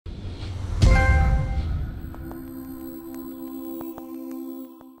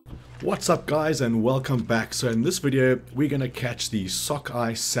What's up guys and welcome back. So in this video we're going to catch the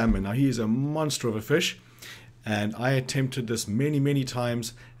Sockeye Salmon. Now he is a monster of a fish and I attempted this many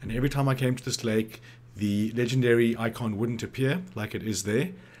times, and every time I came to this lake the legendary icon wouldn't appear like it is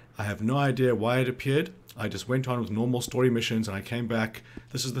there. I have no idea why it appeared. I just went on with normal story missions and I came back.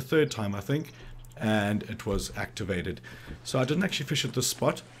 This is the third time I think, and it was activated. So I didn't actually fish at this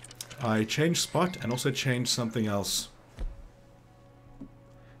spot. I changed spot and also changed something else.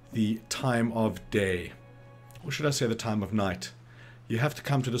 The time of day, or should I say the time of night. You have to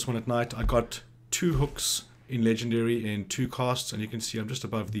come to this one at night. I got 2 hooks in legendary in 2 casts, and you can see I'm just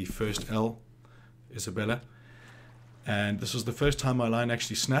above the first L, Isabella, and this was the first time my line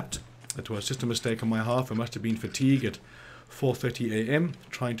actually snapped. It was just a mistake on my half. I must have been fatigued at 4:30 AM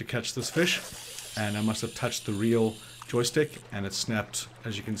trying to catch this fish, and I must have touched the reel joystick and it snapped,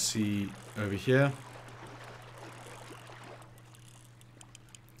 as you can see over here.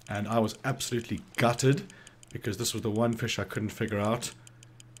 And I was absolutely gutted because this was the one fish I couldn't figure out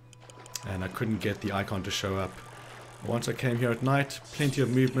and I couldn't get the icon to show up. Once I came here at night, plenty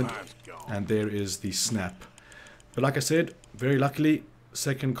of movement, and there is the snap. But like I said, very luckily,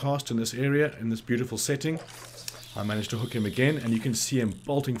 second cast in this area, in this beautiful setting, I managed to hook him again, and you can see him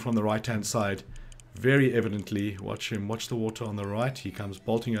bolting from the right hand side. Very evidently, watch him, watch the water on the right, he comes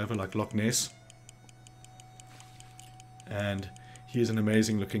bolting over like Loch Ness. And he is an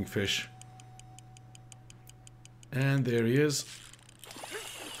amazing looking fish. And there he is.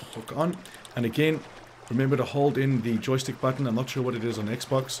 Hook on. And again, remember to hold in the joystick button. I'm not sure what it is on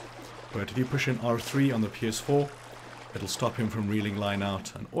Xbox, but if you push in R3 on the PS4, it'll stop him from reeling line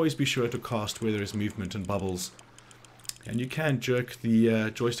out. And always be sure to cast where there is movement and bubbles. And you can jerk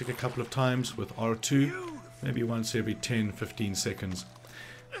the joystick a couple of times with R2, maybe once every 10-15 seconds.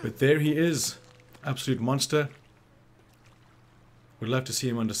 But there he is. Absolute monster. Would love to see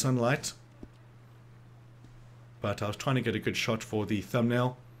him under sunlight, but I was trying to get a good shot for the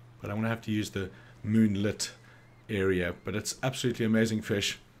thumbnail, but I'm going to have to use the moonlit area. But it's absolutely amazing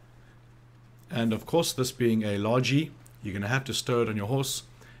fish, and of course, this being a largie, you're going to have to stow it on your horse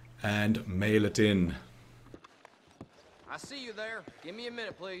and mail it in. I see you there. Give me a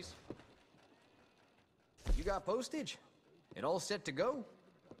minute, please. You got postage? It all set to go?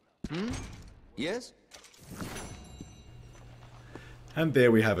 Yes? And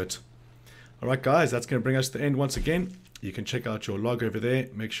there we have it. Alright guys, that's going to bring us to the end once again. You can check out your log over there.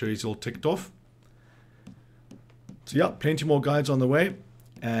 Make sure he's all ticked off. So yeah, plenty more guides on the way.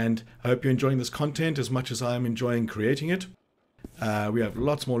 And I hope you're enjoying this content as much as I am enjoying creating it. We have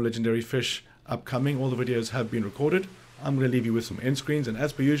lots more legendary fish upcoming. All the videos have been recorded. I'm going to leave you with some end screens. And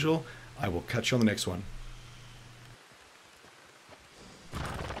as per usual, I will catch you on the next one.